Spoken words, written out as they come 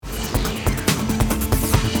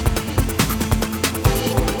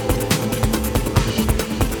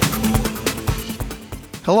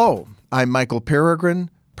Hello, I'm Michael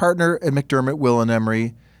Peregrine, partner at McDermott, Will &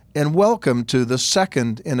 Emery, and welcome to the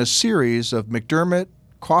second in a series of McDermott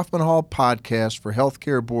Kaufman Hall podcasts for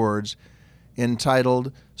healthcare boards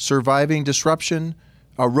entitled Surviving Disruption,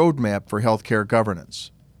 a Roadmap for Healthcare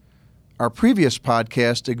Governance. Our previous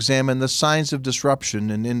podcast examined the signs of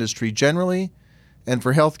disruption in industry generally and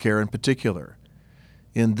for healthcare in particular.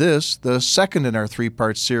 In this, the second in our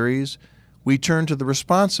three-part series, we turn to the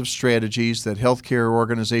responsive strategies that healthcare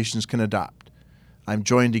organizations can adopt. I'm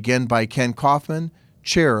joined again by Ken Kaufman,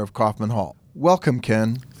 chair of Kaufman Hall. Welcome,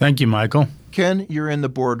 Ken. Thank you, Michael. Ken, you're in the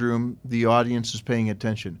boardroom. The audience is paying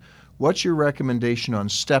attention. What's your recommendation on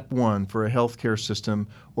step one for a healthcare system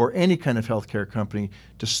or any kind of healthcare company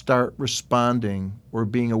to start responding or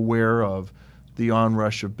being aware of the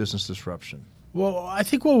onrush of business disruption? Well, I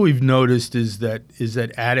think what we've noticed is that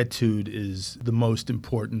attitude is the most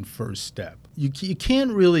important first step. You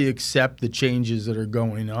can't really accept the changes that are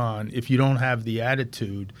going on if you don't have the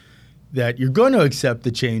attitude that you're going to accept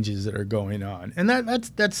the changes that are going on. And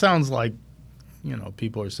that sounds like,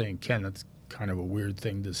 people are saying, Ken, that's kind of a weird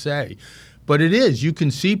thing to say. But it is. You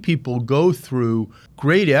can see people go through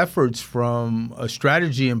great efforts from a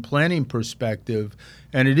strategy and planning perspective,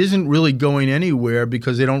 and it isn't really going anywhere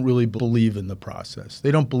because they don't really believe in the process.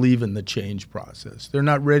 They don't believe in the change process. They're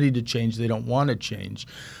not ready to change. They don't want to change.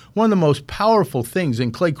 One of the most powerful things,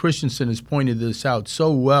 and Clay Christensen has pointed this out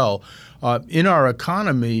so well, in our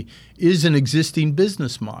economy is an existing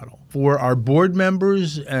business model. For our board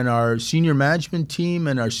members and our senior management team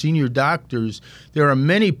and our senior doctors, there are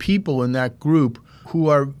many people in that group who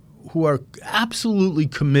are absolutely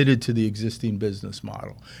committed to the existing business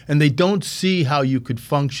model. And they don't see how you could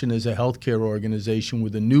function as a healthcare organization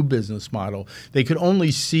with a new business model. They could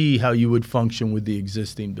only see how you would function with the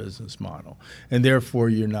existing business model. And therefore,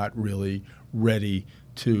 you're not really ready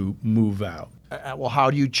to move out. Well, how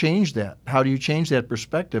do you change that? How do you change that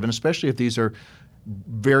perspective? And especially if these are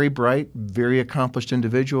very bright, very accomplished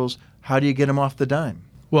individuals, how do you get them off the dime?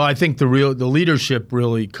 Well, I think the leadership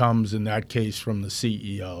really comes in that case from the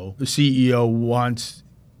CEO. The CEO wants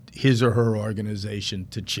his or her organization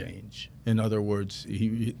to change. In other words,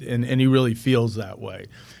 he really feels that way.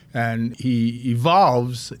 And he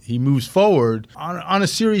evolves, he moves forward on a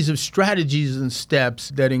series of strategies and steps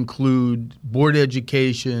that include board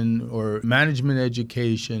education or management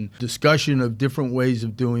education, discussion of different ways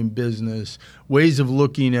of doing business, ways of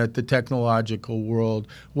looking at the technological world,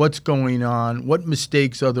 what's going on, what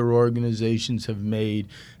mistakes other organizations have made,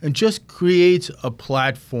 and just creates a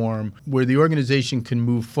platform where the organization can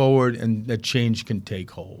move forward and that change can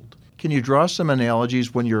take hold. Can you draw some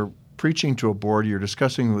analogies when you're preaching to a board, you're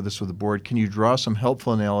discussing with the board, can you draw some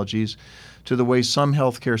helpful analogies to the way some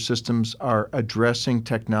healthcare systems are addressing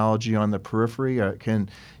technology on the periphery? Can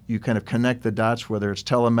you kind of connect the dots, whether it's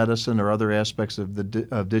telemedicine or other aspects of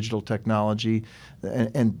digital technology,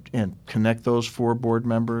 and connect those for board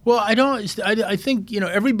members? Well, I think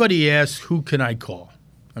everybody asks, who can I call?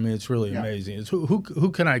 I mean, it's really amazing. It's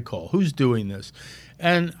who can I call? Who's doing this?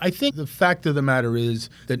 And I think the fact of the matter is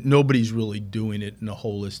that nobody's really doing it in a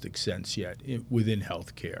holistic sense yet within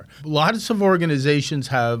healthcare. Lots of organizations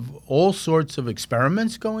have all sorts of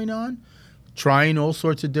experiments going on, trying all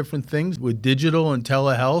sorts of different things with digital and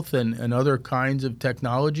telehealth and other kinds of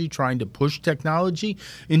technology, trying to push technology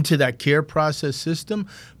into that care process system.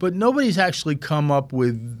 But nobody's actually come up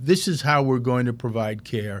with, this is how we're going to provide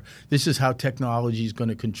care, this is how technology is going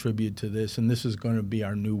to contribute to this, and this is going to be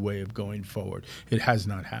our new way of going forward. It has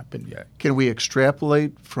not happened yet. Can we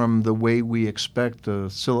extrapolate from the way we expect the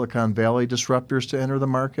Silicon Valley disruptors to enter the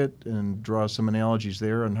market and draw some analogies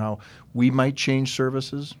there on how we might change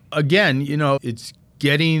services? Again, it's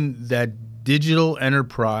getting that digital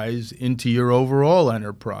enterprise into your overall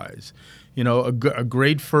enterprise. A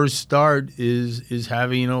great first start is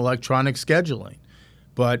having electronic scheduling,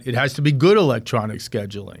 but it has to be good electronic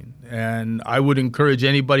scheduling. And I would encourage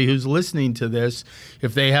anybody who's listening to this,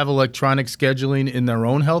 if they have electronic scheduling in their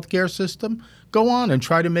own healthcare system, go on and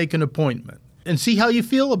try to make an appointment. And see how you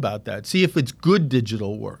feel about that. See if it's good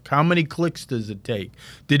digital work. How many clicks does it take?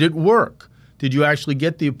 Did it work? Did you actually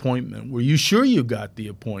get the appointment? Were you sure you got the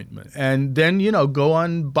appointment? And then, go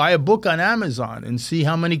on, buy a book on Amazon and see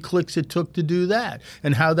how many clicks it took to do that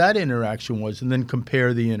and how that interaction was, and then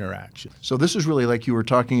compare the interaction. So this is really like you were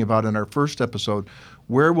talking about in our first episode.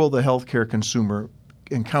 Where will the healthcare consumer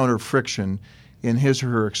encounter friction in his or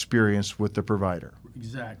her experience with the provider?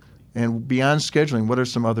 Exactly. And beyond scheduling, what are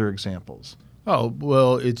some other examples? Oh,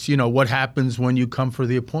 well, it's, what happens when you come for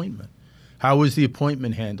the appointment. How is the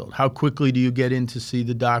appointment handled? How quickly do you get in to see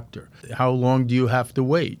the doctor? How long do you have to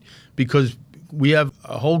wait? Because we have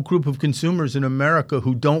a whole group of consumers in America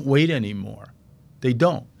who don't wait anymore. They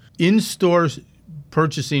don't. In-store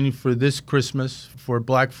purchasing for this Christmas, for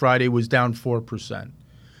Black Friday, was down 4%.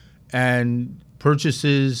 And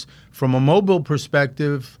purchases from a mobile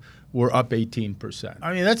perspective were up 18%.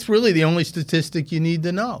 I mean, that's really the only statistic you need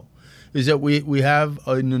to know, is that we have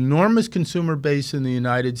an enormous consumer base in the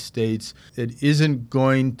United States that isn't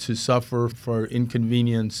going to suffer for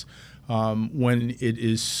inconvenience when it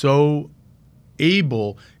is so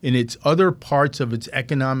able in its other parts of its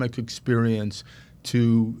economic experience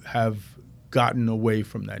to have gotten away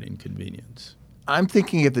from that inconvenience. I'm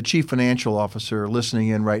thinking of the chief financial officer listening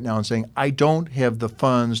in right now and saying, I don't have the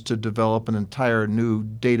funds to develop an entire new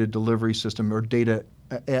data delivery system or data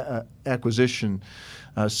acquisition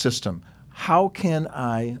system. How can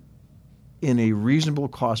I, in a reasonable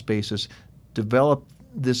cost basis, develop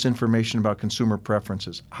this information about consumer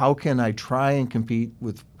preferences? How can I try and compete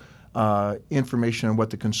with information on what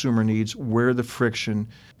the consumer needs, where the friction?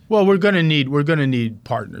 Well, we're going to need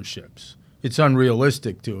partnerships. It's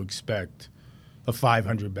unrealistic to expect a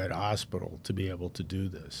 500-bed hospital to be able to do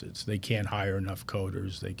this. They can't hire enough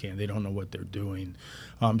coders. They don't know what they're doing.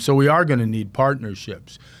 So we are going to need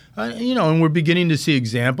partnerships. And we're beginning to see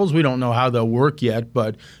examples. We don't know how they'll work yet,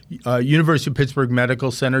 but University of Pittsburgh Medical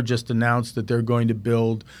Center just announced that they're going to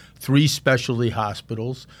build 3 specialty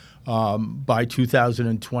hospitals by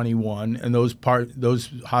 2021, and those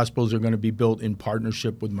hospitals are going to be built in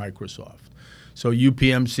partnership with Microsoft. So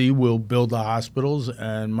UPMC will build the hospitals,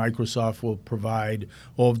 and Microsoft will provide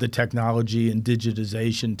all of the technology and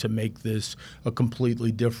digitization to make this a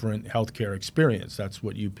completely different healthcare experience. That's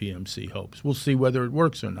what UPMC hopes. We'll see whether it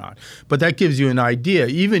works or not. But that gives you an idea.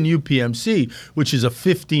 Even UPMC, which is a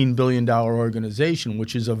 $15 billion organization,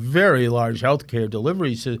 which is a very large healthcare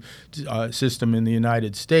delivery system in the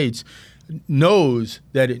United States, knows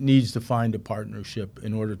that it needs to find a partnership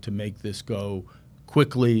in order to make this go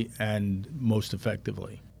quickly and most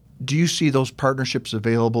effectively. Do you see those partnerships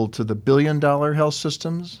available to the billion-dollar health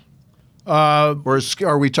systems? Or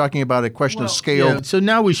are we talking about a question of scale? Yeah, so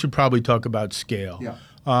now we should probably talk about scale. Yeah.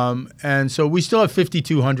 And so we still have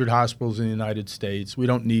 5,200 hospitals in the United States. We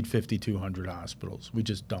don't need 5,200 hospitals. We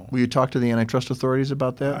just don't. Will you talk to the antitrust authorities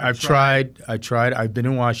about that? I've tried. I've been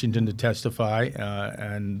in Washington to testify,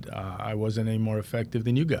 and I wasn't any more effective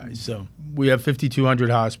than you guys. So we have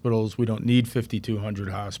 5,200 hospitals. We don't need 5,200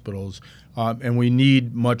 hospitals, and we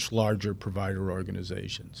need much larger provider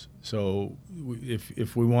organizations. So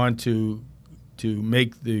if we want to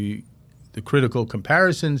make the critical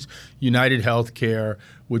comparisons, United Healthcare,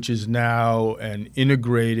 which is now an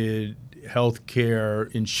integrated healthcare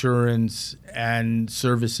insurance and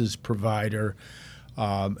services provider,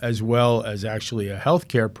 as well as actually a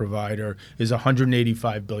healthcare provider, is a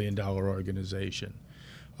 $185 billion organization.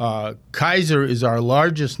 Kaiser is our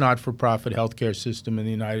largest not-for-profit healthcare system in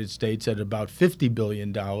the United States at about $50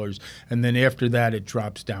 billion, and then after that it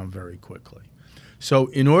drops down very quickly. So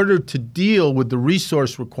in order to deal with the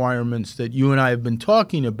resource requirements that you and I have been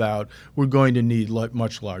talking about, we're going to need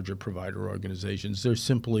much larger provider organizations. There's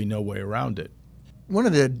simply no way around it. One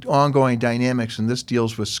of the ongoing dynamics, and this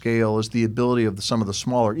deals with scale, is the ability of some of the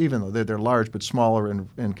smaller, even though they're large but smaller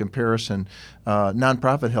in comparison,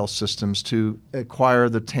 nonprofit health systems to acquire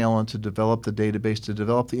the talent, to develop the database, to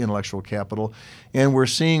develop the intellectual capital. And we're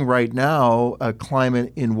seeing right now a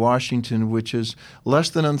climate in Washington which is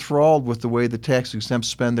less than enthralled with the way the tax-exempt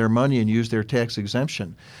spend their money and use their tax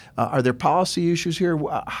exemption. Are there policy issues here?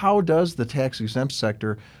 How does the tax-exempt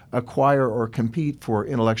sector acquire or compete for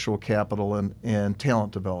intellectual capital and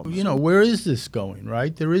talent development? You know, where is this going,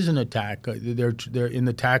 right? There is an attack. They're in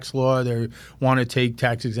the tax law. They want to take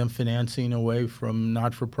tax-exempt financing away from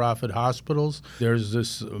not-for-profit hospitals. There's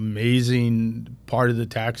this amazing part of the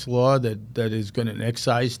tax law that is going to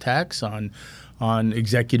excise tax on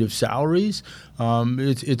executive salaries.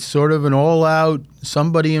 It's sort of an all-out,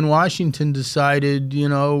 somebody in Washington decided, you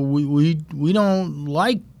know, we don't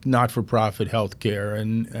like not-for-profit health care,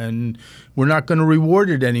 and we're not going to reward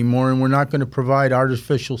it anymore, and we're not going to provide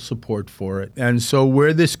artificial support for it. And so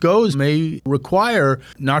where this goes may require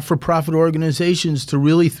not-for-profit organizations to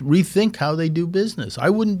really rethink how they do business. I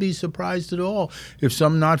wouldn't be surprised at all if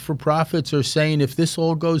some not-for-profits are saying, if this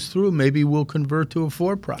all goes through, maybe we'll convert to a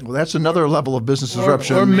for-profit. Well, that's another level of business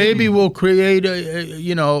disruption. Or maybe we'll create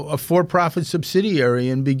a for-profit subsidiary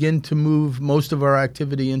and begin to move most of our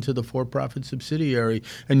activity into the for-profit subsidiary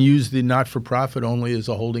and use the not-for-profit only as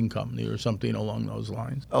a holding company or something along those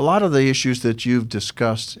lines. A lot of the issues that you've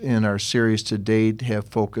discussed in our series to date have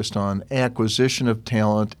focused on acquisition of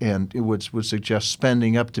talent, and it would suggest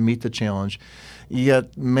spending up to meet the challenge.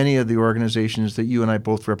 Yet many of the organizations that you and I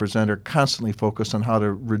both represent are constantly focused on how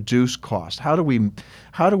to reduce cost. How do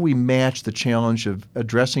we match the challenge of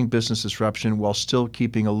addressing business disruption while still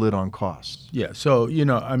keeping a lid on costs? Yeah, so,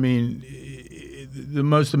 the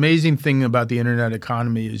most amazing thing about the internet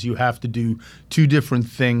economy is you have to do two different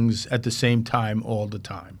things at the same time all the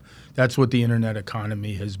time. That's what the internet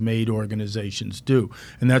economy has made organizations do,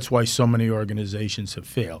 and that's why so many organizations have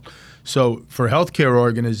failed. So for healthcare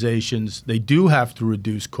organizations, they do have to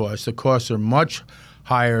reduce costs. The costs are much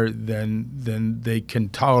higher than they can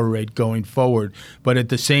tolerate going forward, but at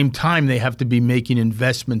the same time, they have to be making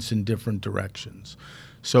investments in different directions.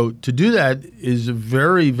 So to do that is a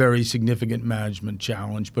very, very significant management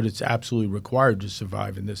challenge, but it's absolutely required to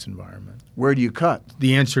survive in this environment. Where do you cut?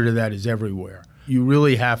 The answer to that is everywhere. You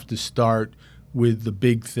really have to start with the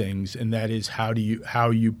big things, and that is how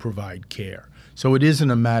you provide care. So it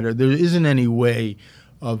isn't a matter, there isn't any way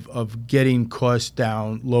of getting costs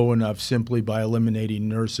down low enough simply by eliminating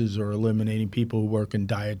nurses or eliminating people who work in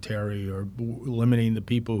dietary or eliminating the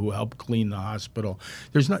people who help clean the hospital.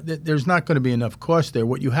 There's not going to be enough cost there.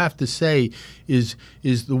 What you have to say is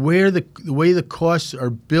the way the costs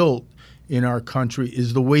are built in our country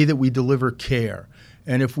is the way that we deliver care.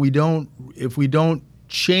 And if we don't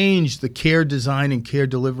change the care design and care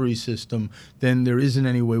delivery system, then there isn't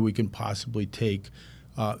any way we can possibly take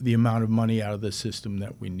the amount of money out of the system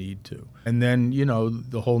that we need to. And then,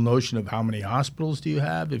 the whole notion of how many hospitals do you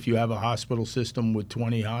have? If you have a hospital system with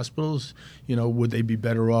 20 hospitals, would they be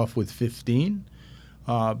better off with 15?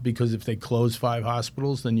 Because if they close 5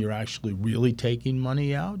 hospitals, then you're actually really taking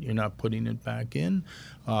money out. You're not putting it back in.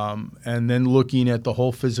 And then looking at the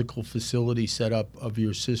whole physical facility setup of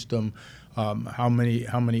your system. How many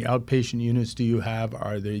outpatient units do you have?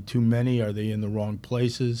 Are they too many? Are they in the wrong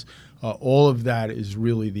places? All of that is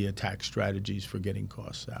really the attack strategies for getting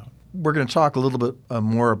costs out. We're going to talk a little bit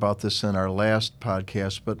more about this in our last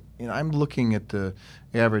podcast, but I'm looking at the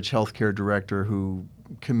average healthcare director who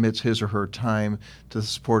commits his or her time to the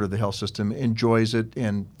support of the health system, enjoys it,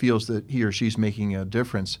 and feels that he or she's making a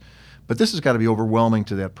difference. But this has got to be overwhelming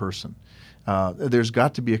to that person. There's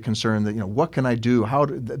got to be a concern that, what can I do? How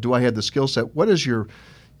do I have the skill set? What is your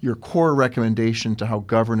core recommendation to how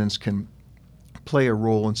governance can play a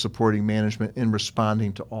role in supporting management in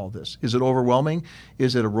responding to all this? Is it overwhelming?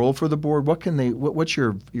 Is it a role for the board? What's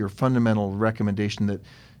your fundamental recommendation that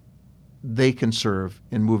they can serve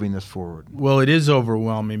in moving this forward? Well, it is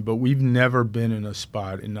overwhelming, but we've never been in a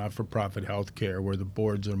spot in not-for-profit healthcare where the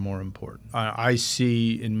boards are more important. I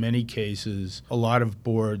see in many cases a lot of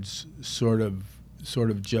boards sort of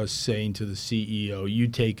just saying to the CEO, you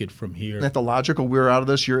take it from here. Isn't that the logical, we're out of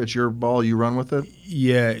this, it's your ball, you run with it?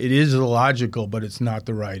 Yeah, it is illogical, but it's not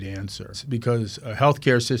the right answer. Because a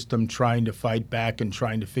healthcare system trying to fight back and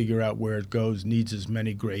trying to figure out where it goes needs as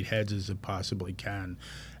many great heads as it possibly can.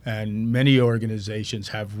 And many organizations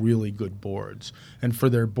have really good boards. And for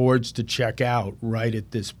their boards to check out right at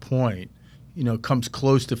this point, comes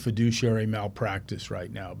close to fiduciary malpractice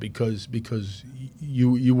right now because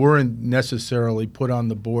you weren't necessarily put on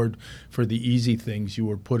the board for the easy things. You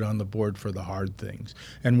were put on the board for the hard things.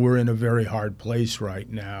 And we're in a very hard place right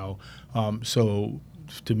now. So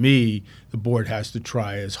to me, the board has to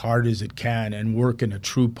try as hard as it can and work in a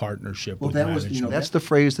true partnership with management. That's the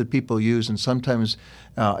phrase that people use, and sometimes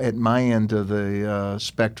at my end of the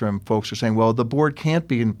spectrum, folks are saying, well, the board can't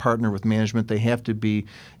be in partner with management. They have to be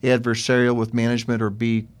adversarial with management or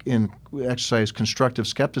exercise constructive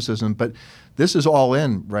skepticism. But this is all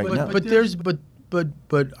in now.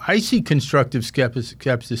 But I see constructive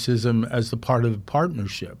skepticism as the part of the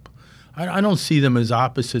partnership. I don't see them as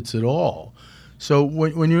opposites at all. So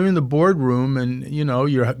when you're in the boardroom and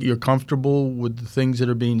you're comfortable with the things that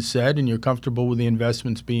are being said and you're comfortable with the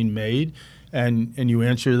investments being made and you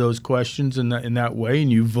answer those questions in that way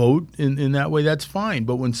and you vote in that way, that's fine.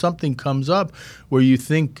 But when something comes up where you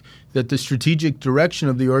think that the strategic direction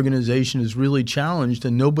of the organization is really challenged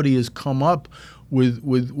and nobody has come up with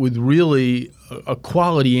really a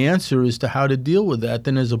quality answer as to how to deal with that,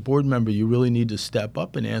 then as a board member, you really need to step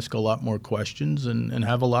up and ask a lot more questions and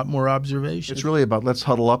have a lot more observation. It's really about let's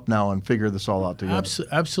huddle up now and figure this all out together.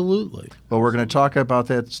 Absolutely. Well, we're going to talk about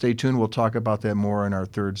that. Stay tuned. We'll talk about that more in our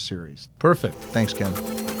third series. Perfect. Thanks, Ken.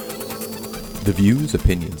 The views,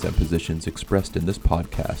 opinions, and positions expressed in this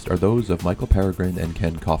podcast are those of Michael Peregrine and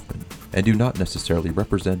Ken Kaufman, and do not necessarily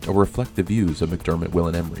represent or reflect the views of McDermott,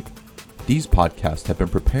 Will & Emery. These podcasts have been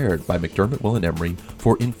prepared by McDermott, Will & Emery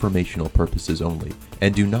for informational purposes only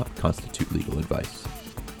and do not constitute legal advice.